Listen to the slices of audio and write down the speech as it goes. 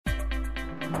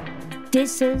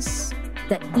This is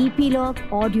the Epilogue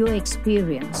Audio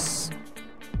Experience.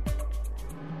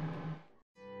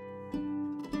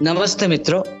 નમસ્તે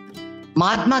મિત્રો.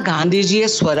 મહાત્મા ગાંધીજીએ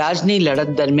સ્વરાજની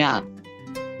લડત દરમિયાન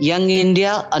યંગ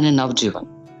ઇન્ડિયા અને નવજીવન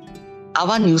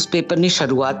આવા ન્યૂઝપેપરની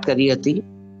શરૂઆત કરી હતી.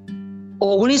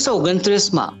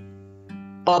 1929માં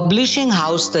પબ્લિશિંગ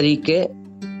હાઉસ તરીકે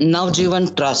નવજીવન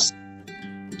ટ્રસ્ટ,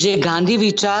 જે ગાંધી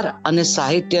વિચાર અને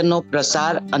સાહિત્યનો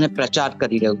પ્રસાર અને પ્રચાર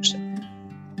કરી રહ્યું છે.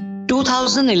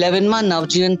 2011માં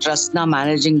નવજીવન ટ્રસ્ટના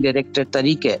મેનેજિંગ ડિરેક્ટર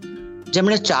તરીકે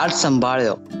જેમણે ચાર્જ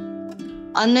સંભાળ્યો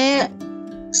અને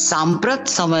સાંપ્રત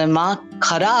સમયમાં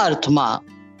ખરા અર્થમાં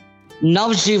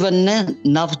નવજીવનને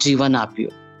નવજીવન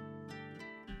આપ્યું.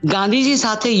 ગાંધીજી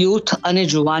સાથે યુથ અને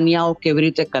જુવાનિયાઓ કેવી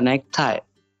રીતે કનેક્ટ થાય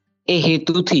એ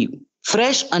હેતુથી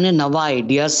ફ્રેશ અને નવા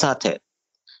આઈડિયાઝ સાથે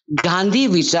ગાંધી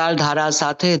વિચારધારા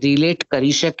સાથે રિલેટ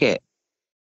કરી શકે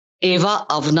એવા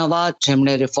અવનવા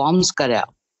જેમણે રિફોર્મ્સ કર્યા,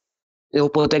 તેઓ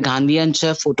પોતે ગાંધીયન છે,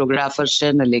 ફોટોગ્રાફર છે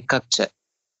અને લેખક છે,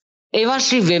 એવા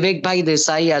શ્રી વિવેકભાઈ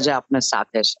દેસાઈ આજે આપને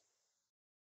સાથે છે.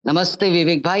 નમસ્તે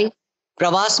વિવેકભાઈ,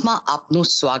 પ્રવાસમાં આપનું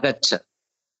સ્વાગત છે.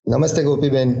 નમસ્તે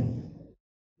ગોપીબેન.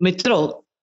 મિત્રો,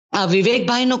 આ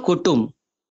વિવેકભાઈનો કુટુંબ,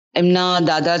 એમના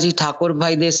દાદાજી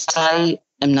ઠાકોરભાઈ દેસાઈ,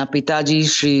 એમના પિતાજી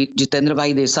શ્રી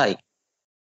જીતેન્દ્રભાઈ દેસાઈ,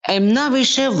 એમના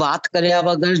વિશે વાત કર્યા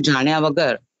વગર, જાણ્યા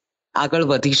વગર આગળ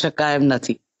વધી શકાય એમ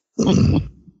નથી.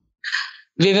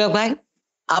 વિવેકભાઈ,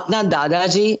 આપના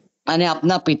દાદાજી અને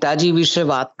આપના પિતાજી વિશે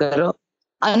વાત કરો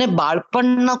અને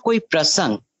બાળપણનો કોઈ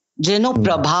પ્રસંગ જેનો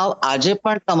પ્રભાવ આજે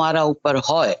પણ તમારા ઉપર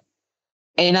હોય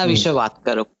એના વિશે વાત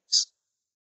કરો.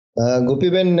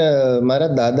 ગોપીબેન,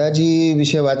 મારા દાદાજી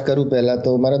વિશે વાત કરું પહેલા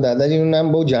તો મારા દાદાજીનું નામ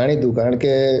બહુ જાણીતું, કારણ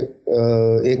કે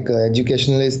એક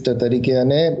એજ્યુકેશનલિસ્ટ તરીકે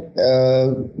અને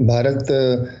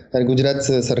ગુજરાત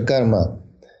સરકારમાં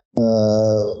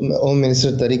હોમ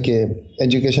મિનિસ્ટર તરીકે,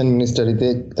 એજ્યુકેશન મિનિસ્ટર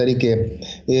તરીકે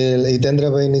એ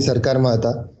હિતેન્દ્રભાઈની સરકારમાં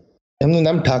હતા. એમનું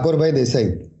નામ ઠાકોરભાઈ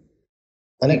દેસાઈ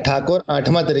અને ઠાકોર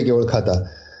 8મા તરીકે ઓળખાતા.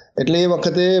 એટલે એ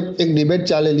વખતે એક ડિબેટ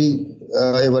ચાલેલી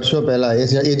એ વર્ષો પહેલા,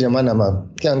 એ જમાનામાં,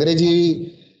 કે અંગ્રેજી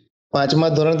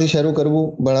 5મા ધોરણથી શરૂ કરવું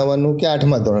ભણાવવાનું કે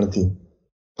 8મા ધોરણથી.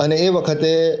 અને એ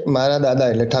વખતે મારા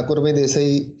દાદા એટલે ઠાકોરભાઈ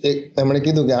દેસાઈ એમણે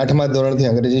કીધું કે 8મા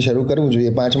ધોરણથી અંગ્રેજી શરૂ કરવું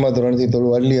જોઈએ, 5મા ધોરણથી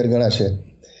થોડું અર્લિયર ગણાશે.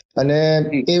 અને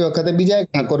એ વખતે બીજા એક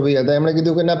ઠાકોરભાઈ હતા, એમણે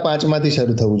કીધું કે ના, 5માંથી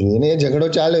શરૂ થવું જોઈએ. અને એ ઝઘડો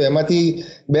ચાલ્યો. એમાંથી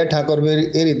 2 ઠાકોરભાઈ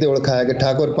એ રીતે ઓળખાયા કે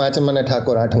ઠાકોર 5મા અને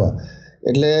ઠાકોર 8મા.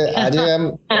 એટલે આજે આમ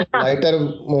લાઇટર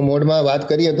મોડમાં વાત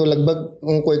કરીએ તો લગભગ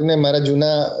હું કોઈકને મારા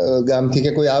જૂના ગામથી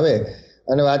કે કોઈ આવે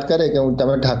અને વાત કરે કે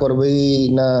તમે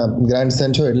ઠાકોરભાઈના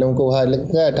ગ્રાન્ડસન છો, એટલે હું કહું હા, એટલે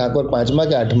કયા ઠાકોર 5મા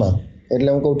કે 8મા? એટલે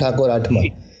હું કહું ઠાકોર 8મા.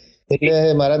 એટલે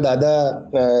મારા દાદા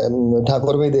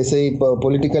ઠાકોરભાઈ દેસાઈ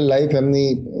પોલિટિકલ લાઈફ એમની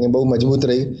બહુ મજબૂત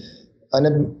રહી અને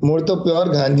મૂળ તો પ્યોર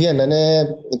ગાંધીયન અને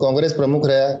કોંગ્રેસ પ્રમુખ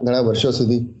રહ્યા ઘણા વર્ષો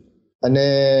સુધી. અને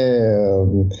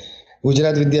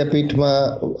ગુજરાત વિદ્યાપીઠમાં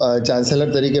ચાન્સેલર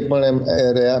તરીકે પણ એમ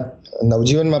રહ્યા,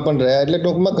 નવજીવનમાં પણ રહ્યા. એટલે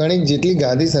ટૂંકમાં ઘણી જેટલી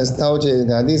ગાંધી સંસ્થાઓ છે,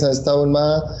 ગાંધી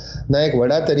સંસ્થાઓમાં ના એક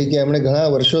વડા તરીકે એમણે ઘણા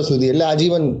વર્ષો સુધી એટલે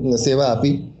આજીવન સેવા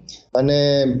આપી. અને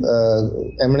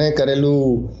એમણે કરેલું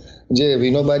જે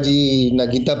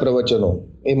વિનોબાજીના ગીતા પ્રવચનો,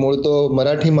 એ મૂળ તો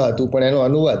મરાઠીમાં હતું, પણ એનો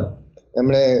અનુવાદ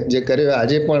એમણે જે કર્યો,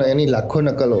 આજે પણ એની લાખો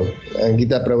નકલો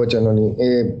ગીતા પ્રવચનોની એ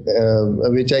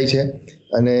વેચાઈ છે.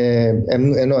 અને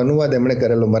એનો અનુવાદ એમણે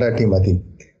કરેલો મરાઠીમાંથી.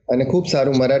 અને ખૂબ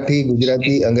સારું મરાઠી,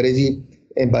 ગુજરાતી, અંગ્રેજી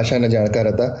એ ભાષાના જાણકાર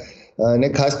હતા અને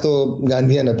ખાસ તો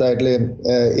ગાંધીયન હતા. એટલે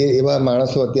એવા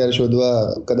માણસો અત્યારે શોધવા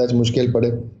કદાચ મુશ્કેલ પડે.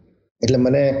 એટલે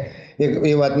મને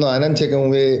એ વાતનો આનંદ છે કે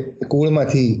હું એ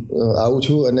કુળમાંથી આવું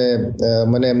છું અને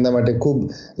મને એમના માટે ખૂબ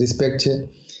રિસ્પેક્ટ છે.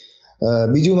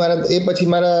 બીજું, એ પછી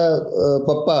મારા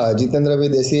પપ્પા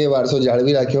જીતેન્દ્રભાઈ દેસાઈએ વારસો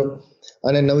જાળવી રાખ્યો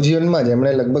અને નવજીવનમાં જ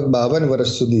એમણે લગભગ 52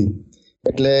 વર્ષ સુધી,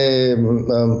 એટલે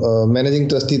મેનેજિંગ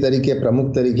ટ્રસ્ટી તરીકે,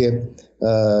 પ્રમુખ તરીકે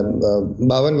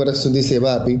 52 વર્ષ સુધી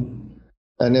સેવા આપી.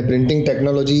 અને પ્રિન્ટિંગ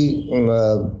ટેકનોલોજી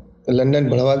લંડન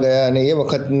ભણવા ગયા અને એ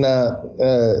વખતના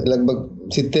લગભગ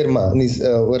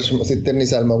 70ની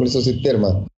સાલમાં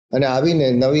 1970માં અને આવીને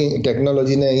નવી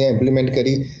ટેકનોલોજીને અહીંયા ઇમ્પ્લિમેન્ટ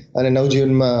કરી અને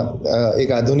નવજીવનમાં એક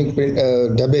આધુનિક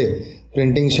ઢબે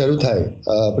પ્રિન્ટિંગ શરૂ થાય,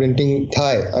 પ્રિન્ટિંગ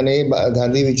થાય અને એ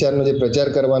ગાંધી વિચારનો જે પ્રચાર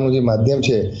કરવાનું જે માધ્યમ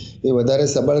છે એ વધારે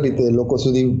સબળ રીતે લોકો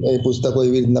સુધી એ પુસ્તકો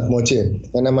એવી રીતના પહોંચે,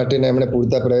 એના માટેના એમણે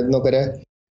પૂરતા પ્રયત્નો કર્યા.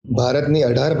 ભારતની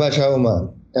 18 ભાષાઓમાં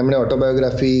એમણે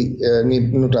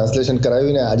ઓટોબાયોગ્રાફીનું ટ્રાન્સલેશન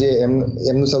કરાવ્યું. ને આજે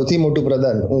એમનું સૌથી મોટું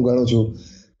પ્રદાન હું ગણું છું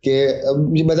કે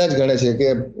બધા જ ગણે છે કે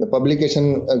પબ્લિકેશન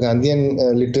ગાંધીયન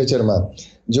લિટરેચરમાં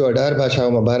જો 18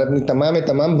 ભાષાઓમાં, ભારતની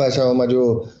તમામ ભાષાઓમાં જો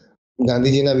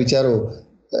ગાંધીજીના વિચારો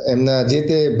એમના જે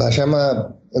તે ભાષામાં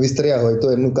વિસ્તર્યા હોય તો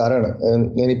એમનું કારણ,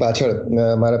 એની પાછળ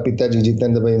મારા પિતાજી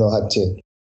જીતેન્દ્રભાઈનો હાથ છે.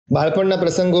 બાળપણના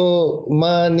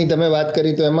પ્રસંગોમાં ની તમે વાત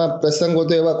કરી તો એમાં પ્રસંગો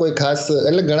તો એવા કોઈ ખાસ,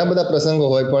 એટલે ઘણા બધા પ્રસંગો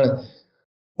હોય, પણ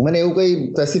મને એવું કઈ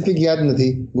સ્પેસિફિક યાદ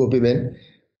નથી ગોપીબેન.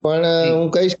 પણ હું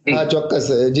કહીશ, હા ચોક્કસ,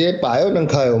 જે પાયો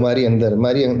નંખાયો મારી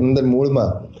અંદર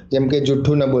મૂળમાં, જેમ કે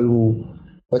જુઠ્ઠું ન બોલવું,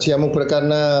 પછી અમુક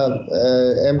પ્રકારના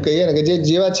એમ કહીએ ને કે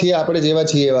જેવા છીએ આપણે, જેવા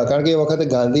છીએ એવા. કારણ કે એ વખતે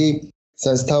ગાંધી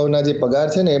સંસ્થાઓના જે પગાર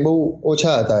છે ને એ બહુ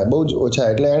ઓછા હતા, બહુ જ ઓછા.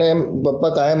 એટલે એને એમ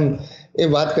પપ્પા કાયમ એ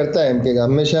વાત કરતા એમ કે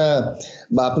હંમેશા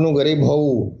બાપનું ગરીબ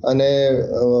હોવું, અને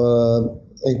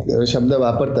એક શબ્દ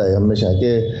વાપરતા હંમેશા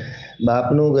કે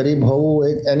બાપનું ગરીબ હોવું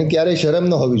એની ક્યારેય શરમ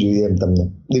ન હોવી જોઈએ એમ તમને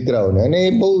દીકરાઓને. અને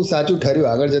એ બહુ સાચું ઠર્યું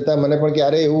આગળ જતા. મને પણ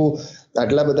ક્યારેય એવું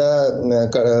આટલા બધા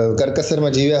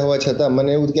કરકસરમાં જીવ્યા હોવા છતાં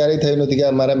મને એવું ક્યારેય થયું નથી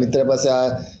કે મારા મિત્ર પાસે આ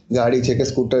ગાડી છે કે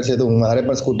સ્કૂટર છે તો મારે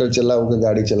પણ સ્કૂટર ચલાવવું કે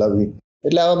ગાડી ચલાવવી.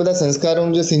 એટલે આવા બધા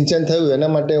સંસ્કારોનું જે સિંચન થયું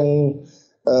એના માટે હું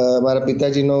મારા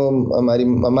પિતાજીનો, મારી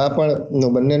મા પણ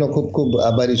બંનેનો ખૂબ ખૂબ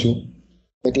આભારી છું.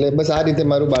 એટલે બસ આ રીતે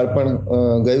મારું બાળપણ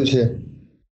ગયું છે.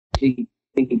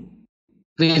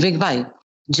 વિવેકભાઈ,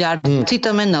 જ્યારથી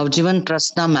તમે નવજીવન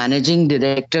ટ્રસ્ટના મેનેજિંગ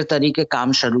ડિરેક્ટર તરીકે કામ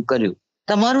શરૂ કર્યું,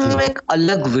 તમારું એક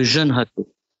અલગ વિઝન હતું.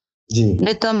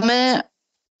 ને તમે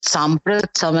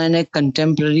સાંપ્રત સમયને,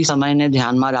 કન્ટેમ્પરરી સમયને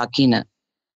ધ્યાનમાં રાખીને,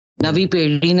 નવી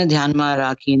પેઢીને ધ્યાનમાં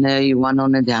રાખીને,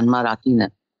 યુવાનોને ધ્યાનમાં રાખીને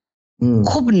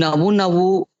ખૂબ નવું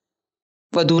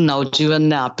બધું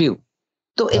નવજીવનને આપ્યું.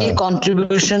 તો એ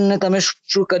કોન્ટ્રીબ્યુશન ને તમે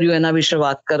શું કર્યું એના વિશે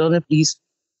વાત કરો ને પ્લીઝ.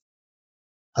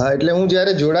 હા, એટલે હું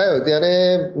જયારે જોડાયો ત્યારે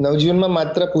નવજીવનમાં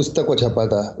માત્ર પુસ્તકો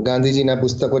છપાતા, ગાંધીજીના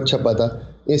પુસ્તકો જ છપાતા.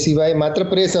 એ સિવાય માત્ર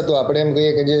પ્રેસ હતો, આપણે એમ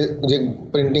કહીએ કે જે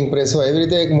પ્રિન્ટિંગ પ્રેસ હોય એવી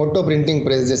રીતે એક મોટો પ્રિન્ટિંગ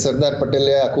પ્રેસ, જે સરદાર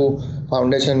પટેલે આખું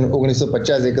ફાઉન્ડેશન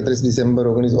 1950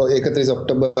 31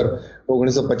 ઓક્ટોબર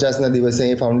 1950 દિવસે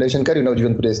એ ફાઉન્ડેશન કર્યું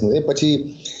નવજીવન પ્રેસનું. એ પછી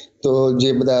તો જે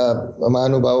બધા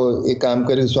મહાનુભાવો એ કામ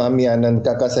કર્યું, સ્વામી આનંદ,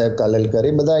 કાકા સાહેબ કાલેલકર,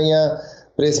 એ બધા અહીંયા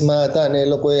પ્રેસમાં હતા. અને એ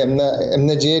લોકોએ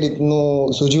એમને જે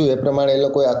રીતનું સૂઝ્યું એ પ્રમાણે એ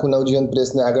લોકોએ આખું નવજીવન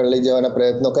પ્રેસને આગળ લઈ જવાના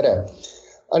પ્રયત્નો કર્યા.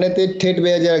 અને તે ઠેઠ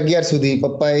 2011 સુધી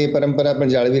પપ્પાએ એ પરંપરા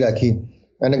પણ જાળવી રાખી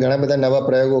અને ઘણા બધા નવા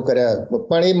પ્રયોગો કર્યા.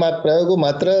 પણ એ પ્રયોગો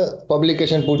માત્ર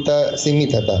પબ્લિકેશન પૂરતા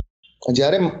સીમિત હતા.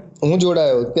 જ્યારે હું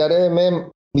જોડાયો ત્યારે મેં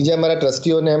બીજા મારા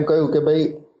ટ્રસ્ટીઓને એમ કહ્યું કે ભાઈ,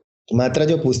 માત્ર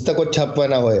જો પુસ્તકો જ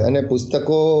છાપવાના હોય અને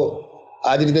પુસ્તકો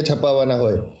આ જ રીતે છપાવવાના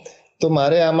હોય તો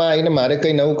મારે આમાં આવીને મારે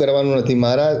કંઈ નવું કરવાનું નથી.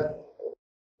 મારા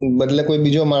બદલે કોઈ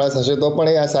બીજો માણસ હશે તો પણ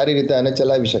એ આ સારી રીતે આને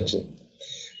ચલાવી શકશે.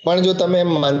 પણ જો તમે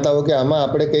એમ માનતા હો કે આમાં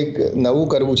આપણે કંઈક નવું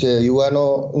કરવું છે,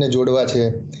 યુવાનોને જોડવા છે,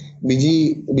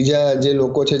 બીજા જે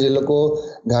લોકો છે, જે લોકો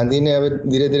ગાંધીને હવે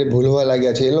ધીરે ધીરે ભૂલવા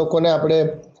લાગ્યા છે, એ લોકોને આપણે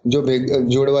જો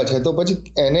જોડવા છે, તો પછી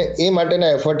એને એ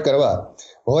માટેના એફર્ટ કરવા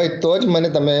હોય તો જ મને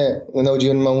તમે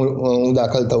નવજીવનમાં હું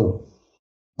દાખલ થઉં.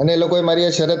 અને એ લોકોએ મારી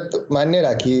આ શરત માન્ય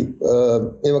રાખી.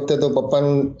 એ વખતે તો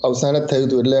પપ્પાનું અવસાન જ થયું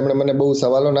હતું એટલે એમણે મને બહુ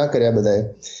સવાલો ના કર્યા બધાએ.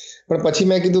 પણ પછી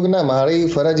મેં કીધું કે ના, મારી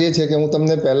ફરજ એ છે કે હું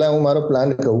તમને પહેલા હું મારો પ્લાન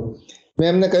કહું. મેં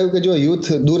એમને કહ્યું કે જો યુથ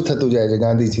દૂર થતું જાય છે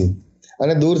ગાંધીથી,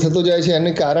 અને દૂર થતું જાય છે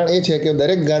એનું કારણ એ છે કે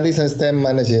દરેક ગાંધી સંસ્થા એમ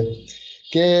માને છે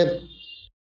કે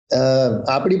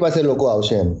આપણી પાસે લોકો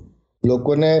આવશે, એમ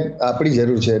લોકોને આપણી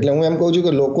જરૂર છે. એટલે હું એમ કહું છું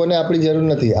કે લોકોને આપણી જરૂર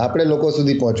નથી, આપણે લોકો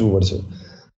સુધી પહોંચવું પડશે.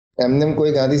 એમને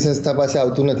કોઈ ગાંધી સંસ્થા પાસે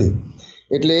આવતું નથી.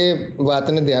 એટલે એ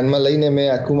વાતને ધ્યાનમાં લઈને મેં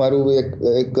આખું મારું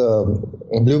એક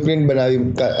બ્લુપ્રિન્ટ બનાવી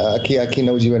આખી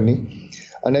નવજીવનની.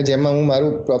 અને જેમાં હું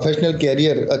મારું પ્રોફેશનલ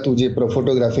કેરિયર હતું જે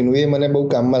ફોટોગ્રાફીનું, એ મને બહુ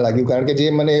કામમાં લાગ્યું. કારણ કે જે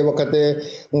મને એ વખતે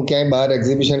હું ક્યાંય બહાર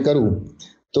એક્ઝિબિશન કરું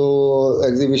તો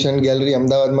એક્ઝિબિશન ગેલેરી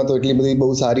અમદાવાદમાં તો એટલી બધી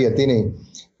બહુ સારી હતી નહીં.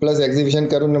 પ્લસ એક્ઝિબિશન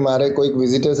કરું ને મારે કોઈક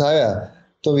વિઝિટર્સ આવ્યા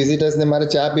તો વિઝિટર્સને મારે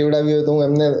ચા પીવડાવી હોય તો હું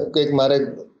એમને કંઈક મારે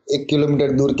 1 કિલોમીટર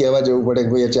દૂર કહેવા જવું પડે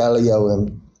કે ભાઈ ચા લઈ આવો એમ.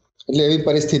 એટલે એવી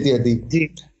પરિસ્થિતિ હતી.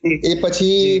 એ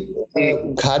પછી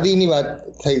ખાદીની વાત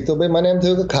થઈ તો ભાઈ મને એમ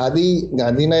થયું કે ખાદી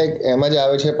ગાંધીના એક એમ જ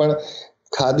આવે છે, પણ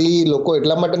ખાદી લોકો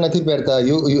એટલા માટે નથી પહેરતા,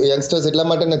 યંગસ્ટર્સ એટલા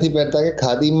માટે નથી પહેરતા કે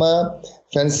ખાદીમાં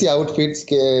ફેન્સી આઉટફિટ્સ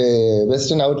કે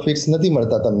વેસ્ટર્ન આઉટફિટ્સ નથી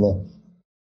મળતા તમને,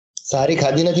 સારી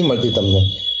ખાદી નથી મળતી તમને.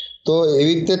 તો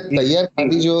એવી રીતે તૈયાર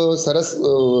ખાદી જો સરસ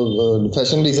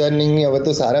ફેશન ડિઝાઇનિંગની હવે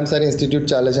તો સારામાં સારી ઇન્સ્ટિટ્યૂટ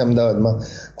ચાલે છે અમદાવાદમાં,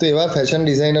 તો એવા ફેશન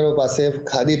ડિઝાઇનરો પાસે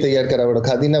ખાદી તૈયાર કરાવડાવે,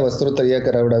 ખાદીના વસ્ત્રો તૈયાર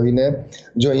કરાવડાવીને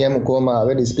જો અહીંયા મૂકવામાં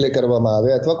આવે, ડિસ્પ્લે કરવામાં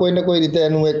આવે અથવા કોઈને કોઈ રીતે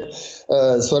એનું એક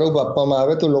સ્વરૂપ આપવામાં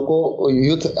આવે તો લોકો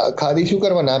યુથ ખાદી શું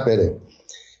કરવા ના પહેરે.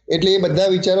 એટલે એ બધા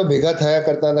વિચારો ભેગા થયા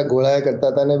કરતા હતા, ઘોળાયા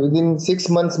કરતા હતા. અને વિધિન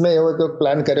 6 months મેં એવો તો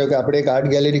પ્લાન કર્યો કે આપણે એક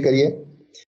આર્ટ ગેલેરી કરીએ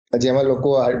જેમાં લોકો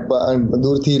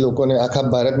દૂરથી લોકોને આખા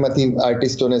ભારતમાંથી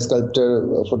આર્ટિસ્ટોને, સ્કલ્પ્ટર,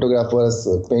 ફોટોગ્રાફર્સ,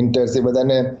 પેઇન્ટર્સ એ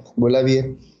બધાને બોલાવીએ.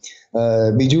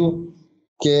 બીજું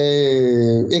કે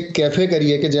એક કેફે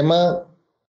કરીએ કે જેમાં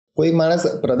કોઈ માણસ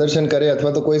પ્રદર્શન કરે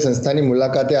અથવા તો કોઈ સંસ્થાની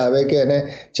મુલાકાતે આવે કે એને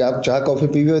ચા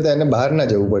કોફી પીવી હોય તો એને બહાર ના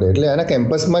જવું પડે, એટલે એના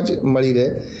કેમ્પસમાં જ મળી રહે.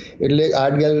 એટલે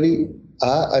આર્ટ ગેલેરી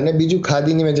આ, અને બીજું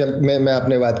ખાદીની મેં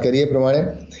આપને વાત કરી એ પ્રમાણે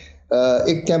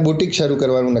એક ત્યાં બુટીક શરૂ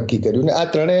કરવાનું નક્કી કર્યું, ને આ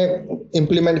ત્રણેય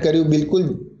ઇમ્પ્લિમેન્ટ કર્યું બિલકુલ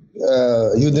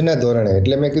યુદ્ધના ધોરણે.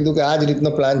 એટલે મેં કીધું કે આ જ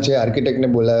રીતનો પ્લાન છે, આર્કિટેક્ટને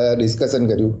બોલાવ્યા, ડિસ્કશન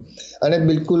કર્યું, અને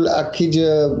બિલકુલ આખી જ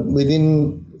વિધિન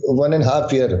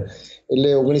 1.5 year, એટલે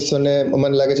 1900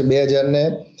 મને લાગે છે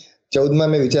 2014માં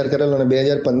મેં વિચાર કરેલો, અને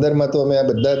 2015માં તો અમે આ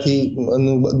બધાથી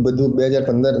બધું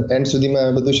 2015 એન્ડ સુધીમાં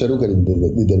અમે બધું શરૂ કરી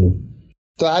દીધેલું.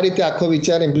 તો આ રીતે આખો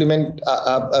વિચાર ઇમ્પ્લિમેન્ટ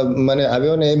મને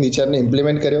આવ્યો, ને એ વિચારને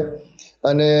ઇમ્પ્લિમેન્ટ કર્યો,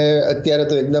 અને અત્યારે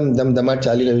તો એકદમ ધમધમાટ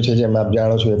ચાલી રહ્યું છે, જેમ આપ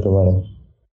જાણો છો એ પ્રમાણે.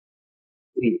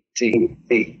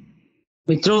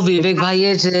 મિત્રો,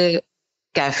 વિવેકભાઈએ જે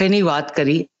કેફેની વાત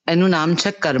કરી એનું નામ છે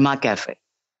કર્મા કેફે.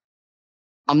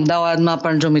 અમદાવાદમાં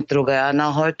પણ જો મિત્રો ગયા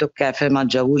ના હોય તો કેફેમાં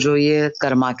જવું જોઈએ,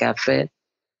 કર્મા કેફે.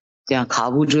 ત્યાં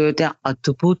ખાવું જોઈએ, ત્યાં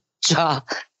અદ્ભુત ચા,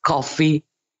 કોફી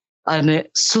અને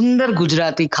સુંદર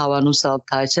ગુજરાતી ખાવાનું સર્વ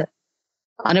થાય છે.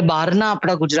 અને બહારના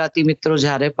આપણા ગુજરાતી મિત્રો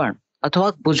જ્યારે પણ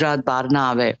અથવા ગુજરાત બહાર ના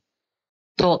આવે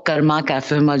તો કર્મા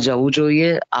કેફેમાં જવું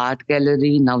જોઈએ. આર્ટ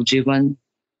ગેલેરી, નવજીવન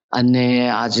અને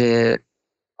આજે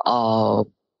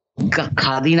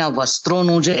ખાદીના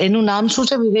વસ્ત્રોનું જે એનું નામ શું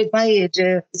છે વિવેકભાઈ? એ જે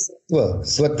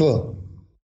સ્વત્વ.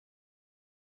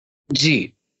 જી,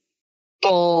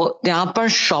 તો ત્યાં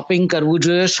પણ શોપિંગ કરવું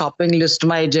જોઈએ. શોપિંગ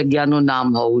લિસ્ટમાં એ જગ્યાનું નામ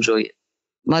હોવું જોઈએ.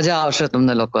 મજા આવશે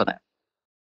તમને લોકોને.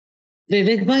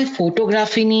 વિવેકભાઈ,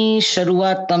 ફોટોગ્રાફીની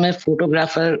શરૂઆત, તમે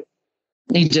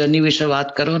ફોટોગ્રાફરની જર્ની વિશે વાત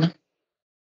કરો ને.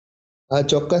 હા,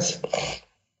 ચોક્કસ.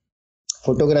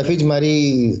 ફોટોગ્રાફી જ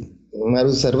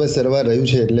મારું સર્વા રહ્યું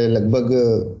છે. એટલે લગભગ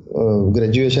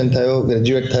ગ્રેજ્યુએટ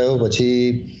થયો, પછી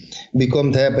બીકોમ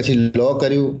થયા, પછી લો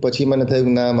કર્યું, પછી મને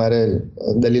થયું ના, મારે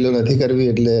દલીલો નથી કરવી,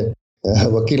 એટલે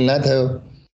વકીલ ના થયો.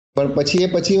 પણ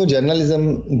પછી હું જર્નલિઝમ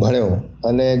ભણ્યો,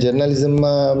 અને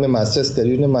જર્નલિઝમમાં મેં માસ્ટર્સ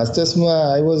કર્યું, ને માસ્ટર્સમાં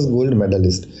આઈ વોઝ ગોલ્ડ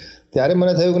મેડલિસ્ટ. ત્યારે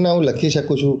મને થયું કે ના, હું લખી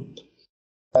શકું છું.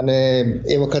 અને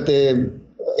એ વખતે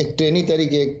એક ટ્રેની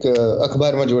તરીકે એક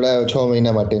અખબારમાં જોડાયો 6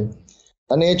 મહિના માટે.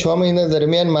 અને એ 6 મહિના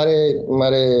દરમિયાન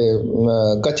મારે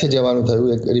કચ્છ જવાનું થયું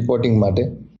એક રિપોર્ટિંગ માટે.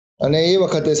 અને એ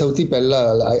વખતે સૌથી પહેલા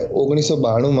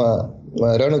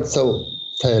 1992માં રણોત્સવ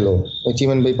થયેલો,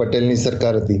 ચીમનભાઈ પટેલની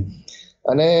સરકાર હતી.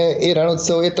 અને એ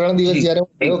રણોત્સવ, એ 3 દિવસ જયારે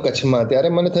હું ગયો કચ્છમાં, ત્યારે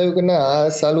મને થયું કે ના, આ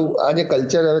સાલું આ જે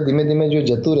કલ્ચર હવે ધીમે ધીમે જો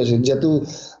જતું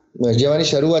જવાની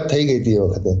શરૂઆત થઈ ગઈ હતી એ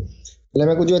વખતે. એટલે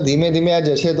મેં કહ્યું, જો ધીમે ધીમે આ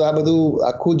જશે તો આ બધું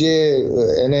આખું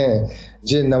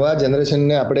જે નવા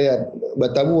જનરેશનને આપણે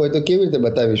બતાવવું હોય તો કેવી રીતે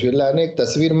બતાવીશું. એટલે આને એક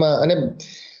તસવીરમાં, અને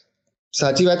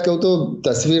સાચી વાત કહું તો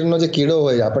તસવીરનો જે કીડો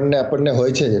હોય આપણને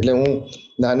હોય છે. એટલે હું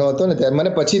નાનો હતો ને ત્યારે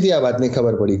મને પછીથી આ વાતની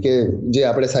ખબર પડી કે જે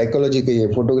આપણે સાયકોલોજી કહીએ,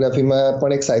 ફોટોગ્રાફીમાં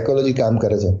પણ એક સાયકોલોજી કામ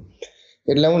કરે છે.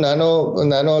 એટલે હું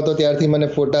નાનો હતો ત્યારથી મને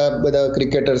ફોટા બધા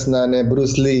ક્રિકેટર્સના ને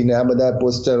બ્રુસ લી ને આ બધા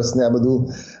પોસ્ટર્સ ને આ બધું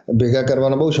ભેગા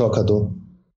કરવાનો બહુ શોખ હતો.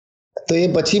 તો એ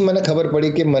પછી મને ખબર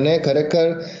પડી કે મને ખરેખર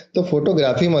તો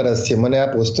ફોટોગ્રાફીમાં રસ છે. મને આ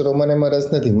પોસ્ટરોમાં એમાં રસ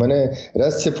નથી, મને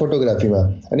રસ છે ફોટોગ્રાફીમાં.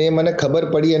 અને એ મને ખબર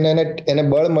પડી, અને એને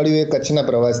બળ મળ્યું એ કચ્છના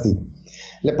પ્રવાસથી.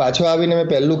 એટલે પાછો આવીને મેં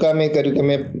પહેલું કામ એ કર્યું કે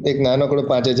મેં એક નાનકડો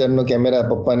 5000નો કેમેરા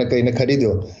પપ્પાને કહીને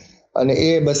ખરીદ્યો, અને એ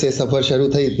બસ એ સફર શરૂ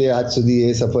થઈ. તે આજ સુધી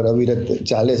એ સફર અવિરત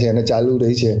ચાલે છે અને ચાલુ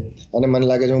રહી છે, અને મને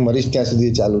લાગે છે હું મરીશ ત્યાં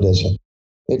સુધી ચાલુ રહેશે.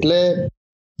 એટલે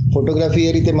ફોટોગ્રાફી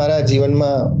એ રીતે મારા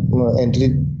જીવનમાં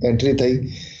એન્ટ્રી થઈ.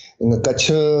 કચ્છ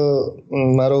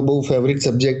મારો બહુ ફેવરિટ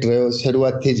સબ્જેક્ટ રહ્યો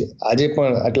શરૂઆતથી જ. આજે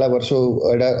પણ આટલા વર્ષો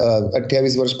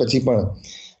 28 વર્ષ પછી પણ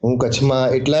હું કચ્છમાં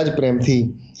એટલા જ પ્રેમથી,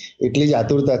 એટલી જ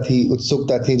આતુરતાથી,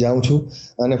 ઉત્સુકતાથી જાઉં છું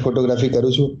અને ફોટોગ્રાફી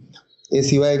કરું છું. એ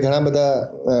સિવાય ઘણા બધા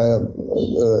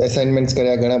એસાઇનમેન્ટ્સ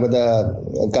કર્યા, ઘણા બધા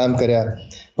કામ કર્યા.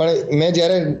 પણ મેં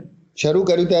જ્યારે શરૂ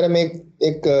કર્યું ત્યારે મેં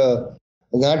એક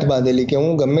ગાંઠ બાંધેલી કે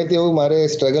હું ગમે તેવું મારે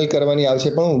સ્ટ્રગલ કરવાની આવશે,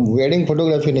 પણ હું વેડિંગ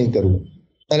ફોટોગ્રાફી નહીં કરું.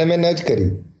 અને મેં ન જ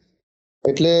કરી.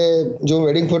 એટલે જો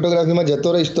વેડિંગ ફોટોગ્રાફીમાં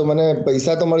જતો રહીશ તો મને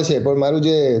પૈસા તો મળશે, પણ મારું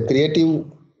જે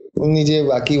ક્રિએટિવની જે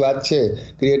બાકી વાત છે,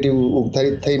 ક્રિએટિવ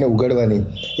થઈને ઉઘડવાની,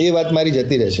 એ વાત મારી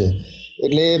જતી રહેશે.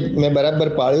 એટલે મેં બરાબર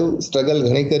પાળ્યું, સ્ટ્રગલ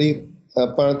ઘણી કરી,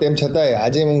 પણ તેમ છતાંય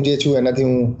આજે હું જે છું એનાથી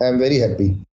હું આઈ એમ વેરી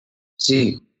હેપી. જી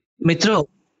મિત્રો,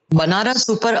 બનારસ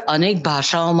ઉપર અનેક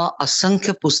ભાષાઓમાં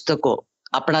અસંખ્ય પુસ્તકો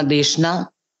આપણા દેશના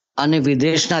અને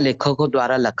વિદેશના લેખકો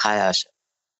દ્વારા લખાયા છે.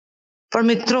 પણ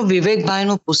મિત્રો,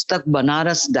 વિવેકભાઈનું પુસ્તક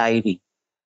બનારસ ડાયરી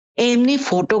એમની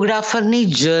ફોટોગ્રાફરની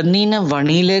જર્નીને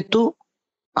વણી લેતું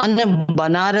અને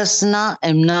બનારસના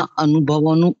એમના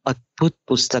અનુભવોનું અદ્ભુત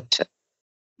પુસ્તક છે.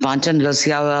 વાંચન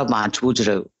રસિયા વાંચવું જ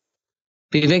રહ્યું.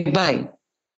 વિવેકભાઈ,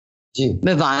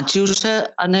 મેં વાંચ્યું છે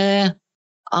અને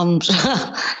આમ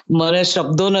મને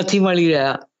શબ્દો નથી મળી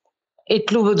રહ્યા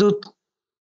એટલું બધું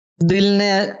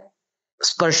દિલને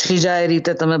સ્પર્શી જાય એ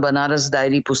રીતે તમે બનારસ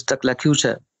ડાયરી પુસ્તક લખ્યું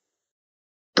છે,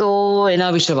 તો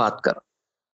એના વિશે વાત કરો.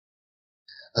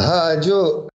 હા, જો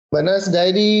બનારસ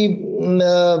ડાયરી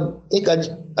એક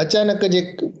અચાનક જ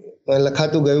એક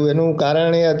લખાતું ગયું. એનું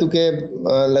કારણ એ હતું કે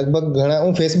લગભગ ઘણા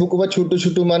હું ફેસબુક ઉપર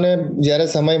છૂટું મને જ્યારે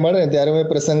સમય મળે ને ત્યારે હું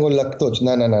પ્રસંગો લખતો જ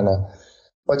નાના.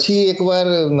 પછી એકવાર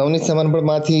નવનીત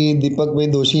સમર્પણમાંથી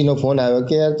દીપકભાઈ દોશીનો ફોન આવ્યો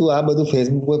કે યાર તું આ બધું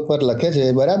ફેસબુક પર લખે છે,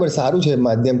 બરાબર સારું છે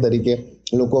માધ્યમ તરીકે,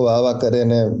 લોકો વાહ કરે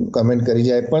ને કમેન્ટ કરી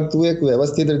જાય, પણ તું એક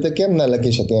વ્યવસ્થિત રીતે કેમ ના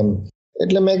લખી શકે એમ.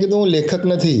 એટલે મેં કીધું હું લેખક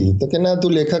નથી. તો કે ના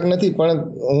તું લેખક નથી, પણ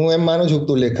હું એમ માનું છું કે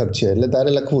તું લેખક છે, એટલે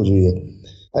તારે લખવું જોઈએ.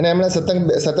 અને એમણે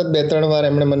સતત 2-3 વાર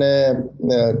એમણે મને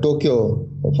ટોક્યો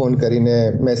ફોન કરીને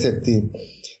મેસેજથી.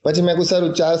 પછી મેં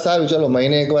કહ્યું સારું ચલો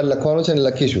મહિને એકવાર લખવાનું છે ને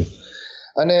લખીશું.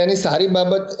 અને એની સારી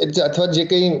બાબત અથવા જે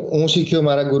કંઈ હું શીખ્યો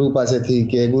મારા ગુરુ પાસેથી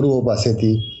કે ગુરુઓ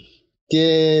પાસેથી, કે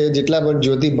જેટલા પણ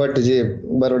જ્યોતિ ભટ્ટ જે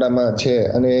બરોડામાં છે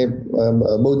અને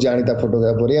બહુ જ જાણીતા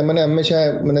ફોટોગ્રાફર, એ મને હંમેશા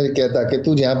મને કહેતા કે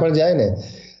તું જ્યાં પણ જાય ને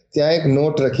ત્યાં એક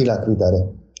નોટ રાખવી તારે.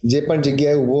 જે પણ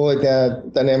જગ્યાએ ઊભો હોય ત્યાં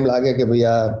તને એમ લાગે કે ભાઈ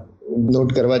આ નોટ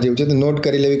કરવા જેવું છે તો નોટ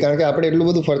કરી લેવી. કારણ કે આપણે એટલું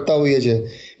બધું ફરતા હોઈએ છીએ,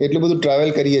 એટલું બધું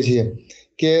ટ્રાવેલ કરીએ છીએ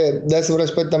કે 10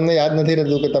 વર્ષ પછી તમને યાદ નથી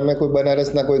રહેતું કે તમે કોઈ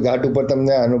બનારસના કોઈ ઘાટ ઉપર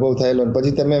તમને અનુભવ થયેલો,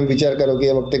 પછી તમે એમ વિચાર કરો કે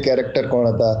એ વખતે કેરેક્ટર કોણ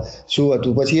હતા, શું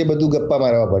હતું, પછી એ બધું ગપ્પા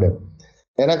મારવા પડે.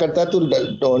 એના કરતાં તું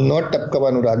નોટ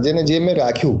ટપકાવવાનું રાખજે. ને જે મેં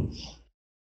રાખ્યું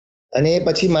અને એ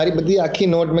પછી મારી બધી આખી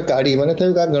નોટ મેં કાઢી. મને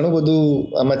થયું કે આ ઘણું બધું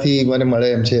આમાંથી મને મળે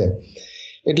એમ છે.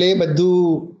 એટલે એ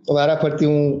બધું વારાફરતી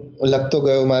હું લખતો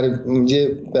ગયો. મારી જે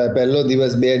પહેલો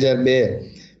દિવસ 2002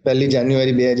 1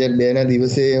 જાન્યુઆરી 2002ના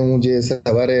દિવસે હું જે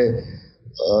સવારે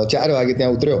 4 વાગે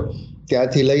ત્યાં ઉતર્યો,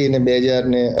 ત્યાંથી લઈને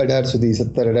 2018 સુધી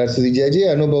 17-18 સુધી જે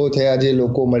અનુભવો થયા, જે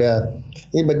લોકો મળ્યા,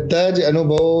 એ બધા જ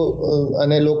અનુભવો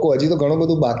અને લોકો, હજી તો ઘણું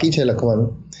બધું બાકી છે લખવાનું,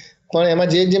 પણ એમાં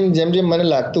જેમ મને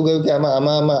લાગતું ગયું કે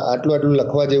આમાં આટલું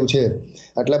લખવા જેવું છે,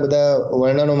 આટલા બધા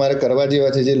વર્ણનો મારે કરવા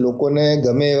જેવા છે, જે લોકોને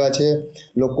ગમે એવા છે,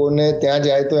 લોકોને ત્યાં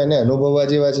જાય તો એને અનુભવવા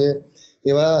જેવા છે,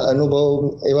 એવા અનુભવ,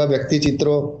 એવા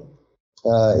વ્યક્તિચિત્રો,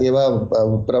 એવા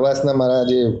પ્રવાસના મારા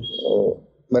જે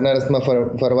બનારસમાં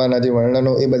ફરવાના જે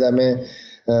વર્ણનો, એ બધા મેં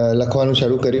લખવાનું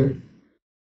શરૂ કર્યું.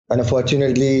 અને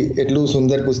ફોર્ચ્યુનેટલી એટલું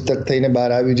સુંદર પુસ્તક થઈને બહાર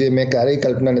આવ્યું જે મેં ક્યારેય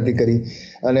કલ્પના નથી કરી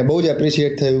અને બહુ જ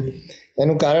એપ્રિશિએટ થયું.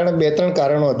 એનું કારણ 2-3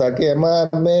 કારણો હતા કે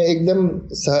એમાં મેં એકદમ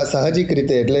સાહજિક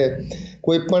રીતે, એટલે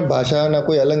કોઈ પણ ભાષાના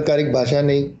કોઈ અલંકારિક ભાષા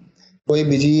નહીં, કોઈ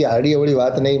બીજી આડી અવળી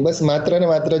વાત નહીં, બસ માત્ર ને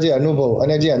માત્ર જે અનુભવ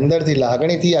અને જે અંદરથી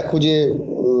લાગણીથી આખું જે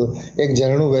એક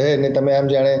ઝરણું વહે ને તમે આમ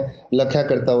જાણે લખ્યા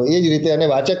કરતા હો, એ જ રીતે, અને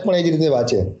વાચક પણ એ જ રીતે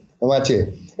વાંચે.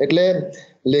 એટલે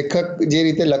લેખક જે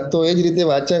રીતે લખતો એ જ રીતે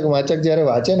વાચક જ્યારે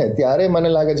વાંચે ને ત્યારે મને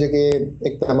લાગે છે કે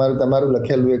એક તમારું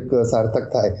લખેલું એક સાર્થક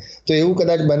થાય. તો એવું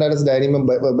કદાચ બનારસ ડાયરીમાં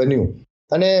બન્યું.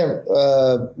 અને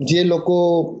જે લોકો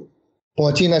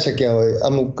પહોંચી ના શક્યા હોય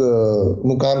અમુક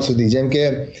મુકામ સુધી, જેમ કે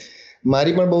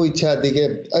મારી પણ બહુ ઈચ્છા હતી કે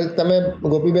તમે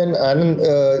ગોપીબેન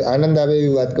આનંદ આવે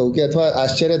એવી વાત કહું કે અથવા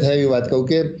આશ્ચર્ય થાય એવી વાત કહું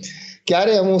કે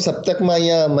ક્યારે હું સપ્તકમાં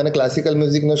અહીંયા, મને ક્લાસિકલ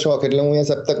મ્યુઝિકનો શોખ, એટલે હું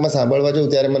અહીંયા સપ્તકમાં સાંભળવા જાઉં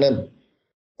ત્યારે મને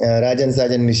રાજન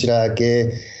સાજન મિશ્રા કે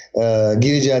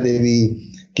ગિરિજા દેવી,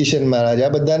 કિશન મહારાજ,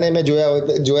 આ બધાને મેં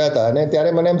જોયા હતા. અને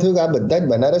ત્યારે મને એમ થયું કે આ બધા જ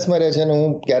બનારસમાં રહે છે, અને હું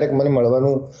ક્યારેક મને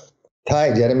મળવાનું થાય,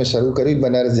 જ્યારે મેં શરૂ કર્યું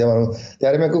બનારસ જવાનું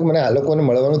ત્યારે મેં કહ્યું મને આ લોકોને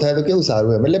મળવાનું થાય તો કેવું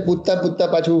સારું એમ. એટલે પૂછતા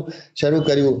પાછું શરૂ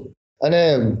કર્યું. અને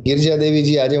ગિરિજા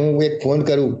દેવીજી આજે હું એક ફોન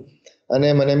કરું અને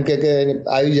મને એમ કે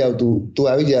આવી જાવ, તું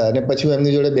આવી જા, અને પછી હું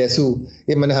એમની જોડે બેસું,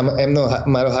 એ મને એમનો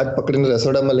મારો હાથ પકડીને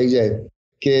રસોડામાં લઈ જાય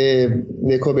કે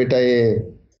દેખો બેટા એ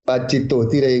बातचीत तो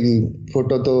होती रहेगी,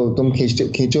 फोटो तो तुम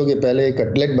खींचोगे, पहले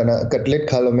कटलेट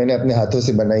खा लो, मैंने अपने हाथों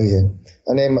से बनाई है.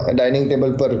 અને ડાઇનિંગ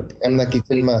ટેબલ પર એમના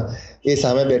કિચનમાં એ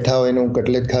સામે બેઠા હોય ને હું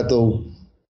કટલેટ ખાતો હોઉં.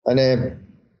 અને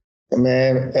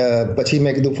પછી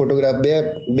મેં કીધું ફોટોગ્રાફ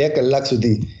 2 કલાક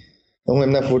સુધી હું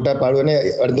એમના ફોટા પાડું. અને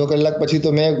અડધો કલાક પછી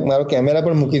તો મેં મારો કેમેરા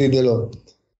પણ મૂકી દીધેલો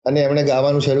અને એમણે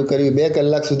ગાવાનું શરૂ કર્યું. 2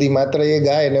 કલાક સુધી માત્ર એ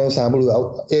ગાય ને હું સાંભળું,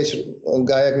 એ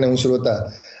ગાયક ને હું શ્રોતા.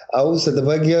 આવું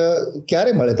સદભાગ્ય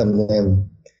ક્યારે મળે તમને એમ.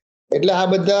 એટલે આ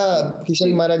બધા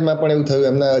કિશન મહારાજમાં પણ એવું થયું,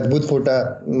 એમના અદ્ભુત ફોટા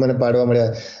મને પાડવા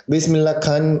મળ્યા. બિસ્મિલ્લાહ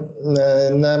ખાન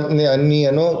ને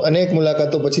અન્ય અનેક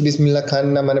મુલાકાતો પછી બિસ્મિલ્લાહ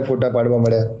ખાનના મને ફોટા પાડવા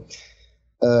મળ્યા.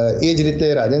 એ જ રીતે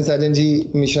રાજન સાજનજી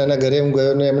મિશ્રાના ઘરે હું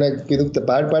ગયો ને એમણે કીધું કે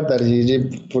પાડ તારજી જે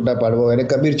ફોટા પાડવા હોય, અને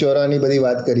કબીર ચોરાની બધી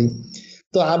વાત કરી.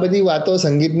 તો આ બધી વાતો,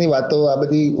 સંગીતની વાતો, આ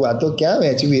બધી વાતો ક્યાં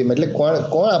વહેંચવી એમ. એટલે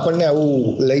કોણ આપણને આવું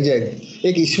લઈ જાય.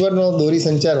 એક ઈશ્વરનો દોરી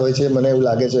સંચાર હોય છે, મને એવું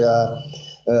લાગે છે. આ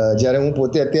જ્યારે હું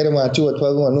પોતે અત્યારે વાંચું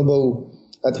અથવા હું અનુભવું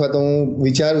અથવા તો હું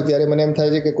વિચારું ત્યારે મને એમ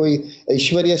થાય છે કે કોઈ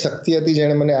ઈશ્વરીય શક્તિ હતી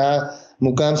જેણે મને આ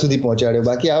મુકામ સુધી પહોંચાડ્યો.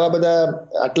 બાકી આવા બધા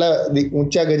આટલા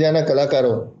ઊંચા ગજાના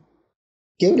કલાકારો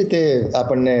કેવી રીતે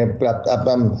આપણને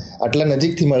આટલા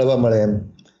નજીકથી મળવા મળે? એમ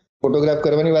ફોટોગ્રાફ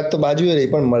કરવાની વાત તો બાજુએ રહી,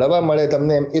 પણ મળવા મળે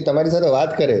તમને, એમ એ તમારી સાથે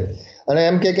વાત કરે અને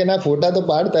એમ કે ના ફોટા તો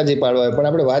પાડતા જ પાડવા હોય પણ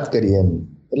આપણે વાત કરીએ એમ.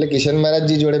 એટલે કિશન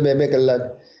મહારાજજી જોડે 2 કલાક,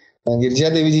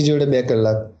 ગિરજા દેવીજી જોડે 2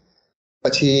 કલાક,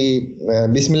 પછી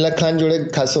બિસ્મિલ્લા ખાન જોડે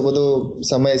ખાસો બધો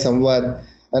સમય સંવાદ.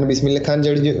 અને બિસ્મિલ્લા ખાન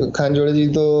જોડે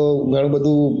તો ઘણું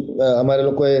બધું અમારે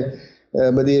લોકોએ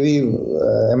બધી એવી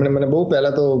એમણે મને બહુ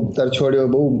પહેલા તો તરછોડ્યો,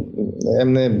 બહુ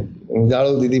એમને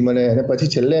ગાળો દીધી મને, અને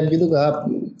પછી છેલ્લે એમ કીધું કે હા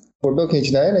ફોટો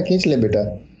ખીંચના હે ને, ખીંચ લે બેટા.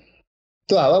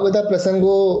 તો આવા બધા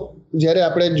પ્રસંગો જ્યારે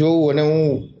આપણે જોવું અને હું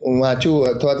વાંચું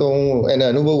અથવા તો હું એને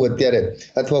અનુભવું અત્યારે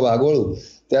અથવા વાગોળું,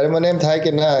 ત્યારે મને એમ થાય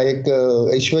કે ના, એક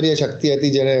ઈશ્વરીય શક્તિ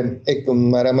હતી જેને એક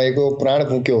મારામાં એક પ્રાણ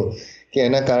ફૂંક્યો કે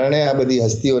એના કારણે આ બધી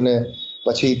હસ્તીઓને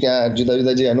પછી ત્યાં જુદા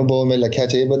જુદા જે અનુભવો મેં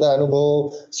લખ્યા છે એ બધા અનુભવો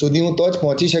સુધી હું તો જ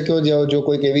પહોંચી શક્યો જો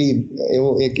કોઈક એવો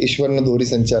એક ઈશ્વરનો દોરી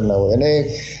સંચાર ના હોય. અને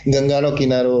ગંગાનો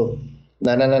કિનારો,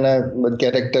 નાના નાના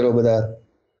કેરેક્ટરો બધા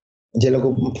જે લોકો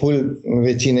ફૂલ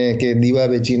વેચીને કે દીવા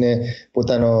વેચીને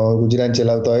પોતાનો ગુજરાન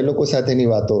ચલાવતા હોય, એ લોકો સાથેની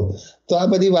વાતો. તો આ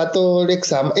બધી વાતો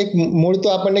એક મૂળ તો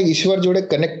આપણને ઈશ્વર જોડે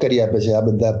કનેક્ટ કરી આપે છે આ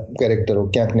બધા કેરેક્ટરો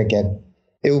ક્યાંક ને ક્યાંક,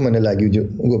 એવું મને લાગ્યું છે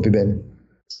ગોપીબેન.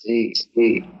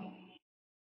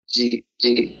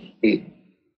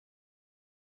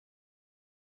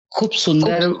 ખૂબ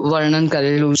સુંદર વર્ણન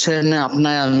કરેલું છે અને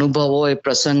આપના અનુભવો, એ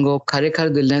પ્રસંગો ખરેખર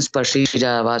દિલને સ્પર્શી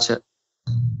જવા છે.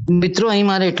 મિત્રો, અહીં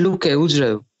મારે એટલું કહેવું જ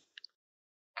રહ્યું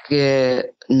કે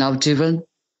નવજીવન,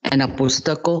 એના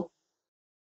પુસ્તકો,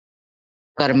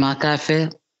 કર્મા કેફે,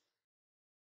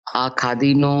 આ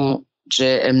ખાદીનો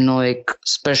જે એમનો એક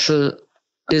સ્પેશિયલ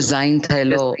ડિઝાઇન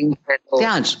થયેલો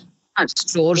ત્યાં જ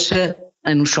સ્ટોર છે,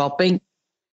 એનું શોપિંગ,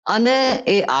 અને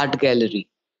એ આર્ટ ગેલેરી,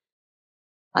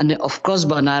 અને ઓફકોર્સ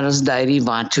બનારસ ડાયરી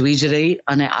વાંચવી જ રહી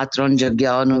અને આ 3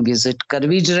 જગ્યાઓનું વિઝિટ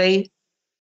કરવી જ રહી.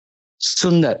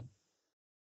 સુંદર.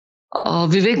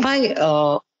 વિવેકભાઈ,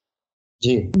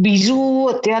 બીજું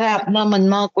અત્યારે આપના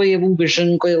મનમાં કોઈ એવું વિઝન,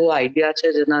 કોઈ એવો આઈડિયા છે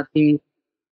જેનાથી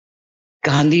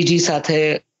ગાંધીજી સાથે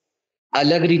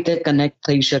અલગ રીતે કનેક્ટ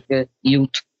થઈ શકે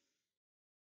યુથ?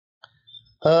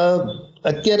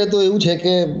 અત્યારે તો એવું છે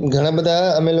કે ઘણા બધા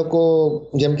અમે લોકો,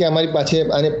 જેમ કે અમારી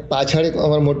પાછળ એક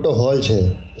અમારો મોટો હોલ છે,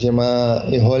 જેમાં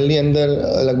એ હોલની અંદર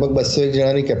લગભગ 201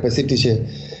 જણાની કેપેસિટી છે.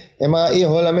 એમાં એ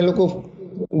હોલ અમે લોકો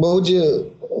બહુ જ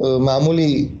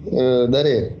મામૂલી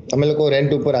દરે અમે લોકો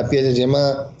રેન્ટ ઉપર આપીએ છીએ, જેમાં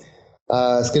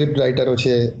સ્ક્રિપ્ટ રાઇટરો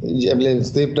છે, એટલે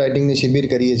સ્ક્રિપ્ટ રાઇટિંગની શિબિર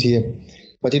કરીએ છીએ,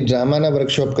 પછી ડ્રામાના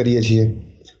વર્કશોપ કરીએ છીએ.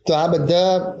 તો આ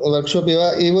બધા વર્કશોપ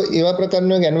એવા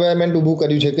પ્રકારનું એક એન્વાયરમેન્ટ ઊભું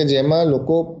કર્યું છે કે જેમાં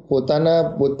લોકો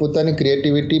પોતપોતાની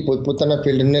ક્રિએટિવિટી, પોતપોતાના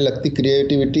ફિલ્ડને લગતી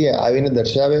ક્રિએટિવિટી આવીને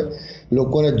દર્શાવે,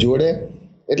 લોકોને જોડે.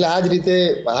 એટલે આ જ રીતે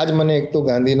આજ મને એક તો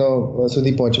ગાંધીનો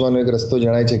સુધી પહોંચવાનો એક રસ્તો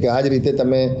જણાય છે કે આ જ રીતે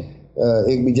તમે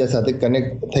એકબીજા સાથે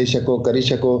કનેક્ટ થઈ શકો, કરી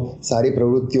શકો, સારી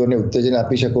પ્રવૃત્તિઓને ઉત્તેજન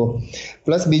આપી શકો.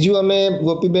 પ્લસ બીજું અમે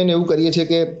ગોપીબેન એવું કરીએ છીએ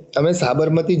કે અમે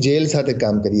સાબરમતી જેલ સાથે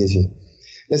કામ કરીએ છીએ.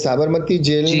 સાબરમતી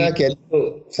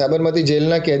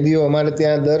જેલના કેદીઓ અમારે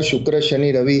ત્યાં દર શુક્ર, શનિ,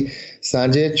 રવિ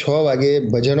સાંજે 6 વાગે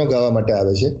ભજનો ગાવા માટે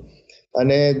આવે છે.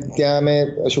 અને ત્યાં અમે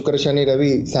શુક્ર, શનિ,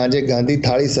 રવિ સાંજે ગાંધી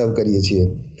થાળી સર્વ કરીએ છીએ.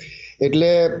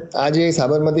 એટલે આ જે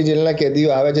સાબરમતી જેલના કેદીઓ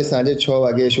આવે છે સાંજે 6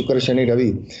 વાગે શુક્ર, શનિ, રવિ,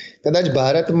 કદાચ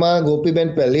ભારતમાં ગોપીબેન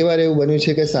પહેલી વાર એવું બન્યું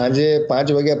છે કે સાંજે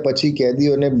 5 વાગ્યા પછી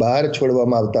કેદીઓને બહાર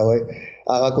છોડવામાં આવતા હોય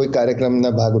આવા કોઈ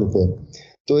કાર્યક્રમના ભાગરૂપે.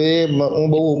 તો એ હું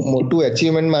બહુ મોટું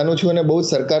એચિવમેન્ટ માનું છું અને બહુ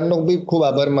સરકારનો બી ખૂબ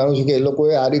આભાર માનું છું કે એ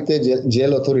લોકોએ આ રીતે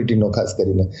જેલ ઓથોરિટીનો ખાસ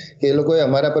કરીને કે એ લોકોએ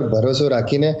અમારા પર ભરોસો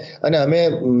રાખીને, અને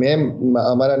મેં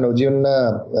અમારા નવજીવનના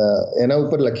એના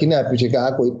ઉપર લખીને આપ્યું છે કે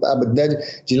આ બધા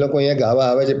જે લોકો અહીંયા ગાવા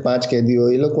આવે છે 5 કેદીઓ,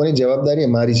 એ લોકોની જવાબદારી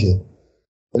અમારી છે.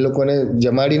 એ લોકોને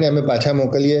જમાડીને અમે પાછા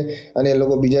મોકલીએ અને એ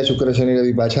લોકો બીજા શુક્ર, શનિ,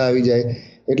 રવિ પાછા આવી જાય.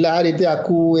 એટલે આ રીતે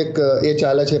આખું એક એ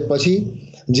ચાલે છે. પછી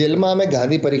જેલમાં અમે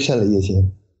ગાંધી પરીક્ષા લઈએ છીએ.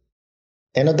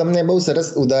 એનો તમને બહુ સરસ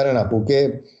ઉદાહરણ આપું કે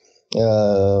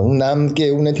હું નામ કે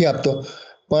એવું નથી આપતો,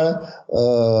 પણ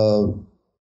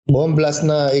બોમ્બ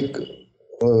બ્લાસ્ટના એક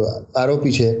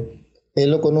આરોપી છે, એ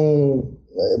લોકો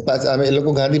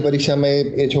ગાંધી પરીક્ષામાં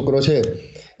એ છોકરો છે,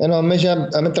 એનો હંમેશા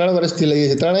અમે 3 વર્ષથી લઈએ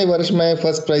છીએ, 3 વર્ષમાં એ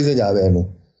ફર્સ્ટ પ્રાઇઝ જ આવે એનું.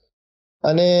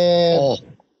 અને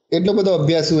એટલો બધો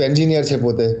અભ્યાસુ એન્જિનિયર છે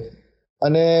પોતે,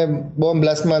 અને બોમ્બ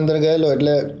બ્લાસ્ટમાં અંદર ગયેલો.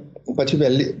 એટલે પછી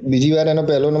બીજી વાર એનો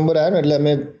પહેલો નંબર આવ્યો ને, એટલે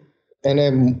અમે એને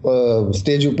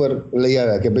સ્ટેજ ઉપર લઈ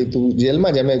આવ્યા કે ભાઈ તું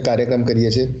જેલમાં જ અમે કાર્યક્રમ કરીએ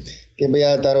છીએ કે ભાઈ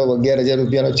આ તારો 11,000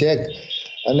 રૂપિયાનો ચેક,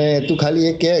 અને તું ખાલી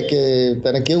એ કહે કે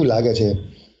તને કેવું લાગે છે.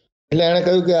 એટલે એણે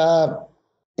કહ્યું કે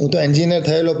હું તો એન્જિનિયર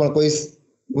થયેલો, પણ કોઈ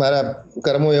મારા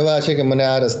કર્મો એવા હશે કે મને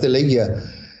આ રસ્તે લઈ ગયા.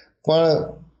 પણ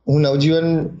હું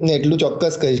નવજીવનને એટલું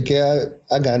ચોક્કસ કહીશ કે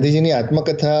આ ગાંધીજીની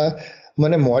આત્મકથા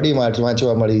મને મોડી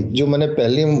વાંચવા મળી. જો મને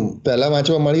પહેલા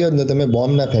વાંચવા મળી હોત ને તો મેં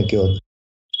બોમ્બ ના ફેંક્યો હોત.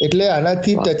 એટલે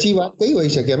આનાથી ટચી વાત કઈ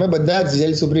હોઈ શકે? અમે બધા જ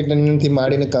જેલ સુપ્રિન્ટેન્ડન્ટ થી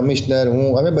માંડીને કમિશનર,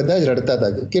 અમે બધા જ રડતા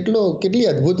હતા. કેટલી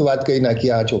અદ્ભુત વાત કહી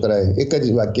નાખી આ છોકરાએ એક જ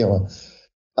વાક્યમાં.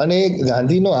 અને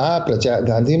ગાંધીનો આ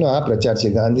પ્રચાર છે,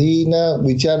 ગાંધીના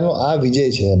વિચારનો આ વિજય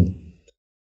છે એમ.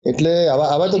 એટલે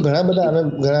આવા તો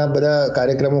ઘણા બધા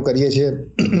કાર્યક્રમો કરીએ છીએ.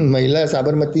 મહિલા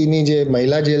સાબરમતીની જે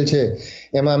મહિલા જેલ છે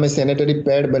એમાં અમે સેનેટરી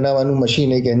પેડ બનાવવાનું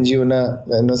મશીન એક NGOના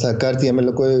એનો સહકારથી અમે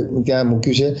લોકોએ ત્યાં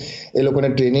મૂક્યું છે. એ લોકોને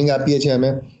ટ્રેનિંગ આપીએ છીએ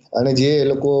અમે. અને જે એ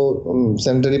લોકો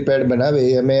સેનેટરી પેડ બનાવે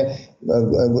એ અમે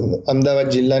અમદાવાદ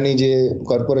જિલ્લાની જે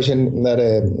કોર્પોરેશન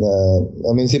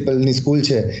મ્યુનિસિપલની સ્કૂલ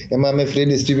છે એમાં અમે ફ્રી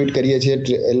ડિસ્ટ્રીબ્યુટ કરીએ છીએ,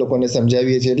 એ લોકોને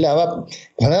સમજાવીએ છીએ. એટલે આવા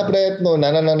ઘણા પ્રયત્નો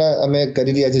નાના અમે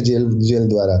કરી રહ્યા છીએ જેલ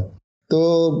દ્વારા. તો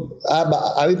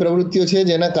આવી પ્રવૃત્તિઓ છે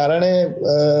જેના કારણે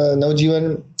નવજીવન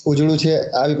ઉજળું છે.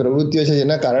 આવી પ્રવૃત્તિઓ છે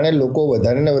જેના કારણે લોકો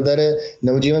વધારે ને વધારે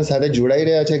નવજીવન સાથે જોડાઈ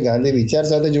રહ્યા છે, ગાંધી વિચાર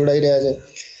સાથે જોડાઈ રહ્યા છે.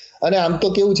 અને આમ તો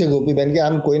કેવું છે ગોપીબેન કે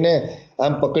આમ કોઈને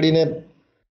આમ પકડીને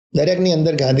દરેકની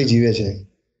અંદર ગાંધી જીવે છે.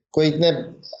 કોઈકને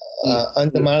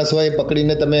અંત માણસ હોય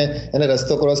પકડીને તમે એને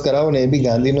રસ્તો ક્રોસ કરાવો ને એ બી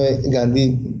ગાંધી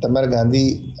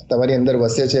તમારી અંદર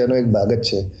વસે છે, એનો એક ભાગ જ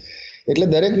છે. એટલે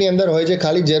દરેકની અંદર હોય છે,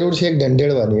 ખાલી જરૂર છે એક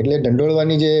ઢંઢેળવાની. એટલે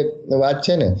ઢંઢોળવાની જે વાત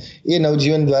છે ને એ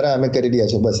નવજીવન દ્વારા અમે કરી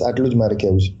રહ્યા છે. બસ આટલું જ મારે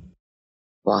કહેવું છે.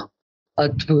 વાહ,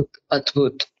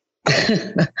 અદ્ભુત.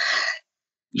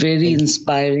 very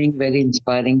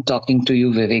inspiring talking to you,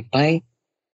 વિવેકભાઈ.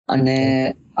 અને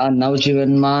આ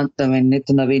નવજીવનમાં તમે નિત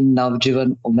નવીન નવજીવન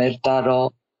ઉમેરતા રહો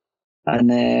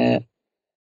અને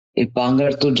એ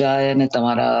પાંગરતું જાય અને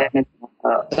તમારા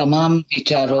તમામ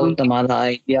વિચારો, તમારા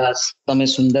આઈડિયાઝ તમે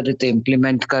સુંદર રીતે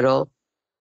ઇમ્પ્લિમેન્ટ કરો.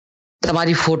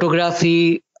 તમારી ફોટોગ્રાફી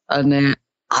અને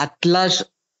આટલા જ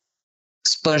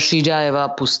સ્પર્શી જાય એવા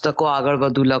પુસ્તકો આગળ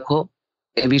વધુ લખો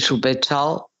એવી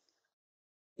શુભેચ્છાઓ,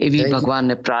 એવી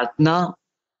ભગવાનને પ્રાર્થના.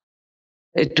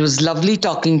 It was lovely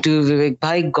talking to you,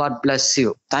 Vivekbhai. God bless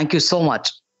you. Thank you so much.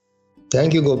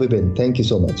 Thank you, Gopiben. Thank you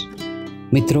so much.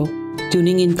 મિત્રો,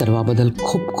 ટ્યુનિંગ ઇન કરવા બદલ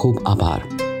ખૂબ ખૂબ આભાર.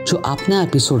 જો આપને આ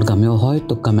એપિસોડ ગમ્યો હોય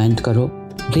તો કમેન્ટ કરો,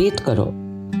 રેટ કરો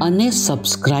અને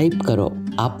સબસ્ક્રાઇબ કરો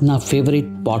આપના ફેવરિટ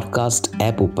પોડકાસ્ટ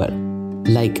એપ ઉપર,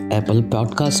 લાઈક એપલ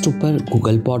પોડકાસ્ટ ઉપર,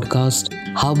 ગૂગલ પોડકાસ્ટ,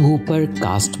 હબ ઉપર,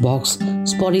 કાસ્ટબોક્સ,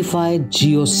 સ્પોટીફાય,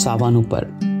 જીઓ સાવન ઉપર,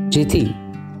 જેથી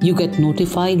you get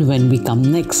notified when we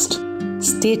come next.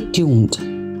 Stay tuned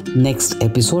next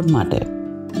episode માટે.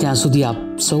 ત્યાં સુધી આપ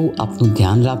સૌ આપનું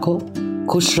ધ્યાન રાખો,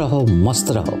 ખુશ રહો, મસ્ત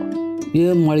રહો. એ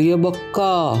મળીએ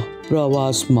બક્કા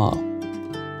પ્રવાસમાં.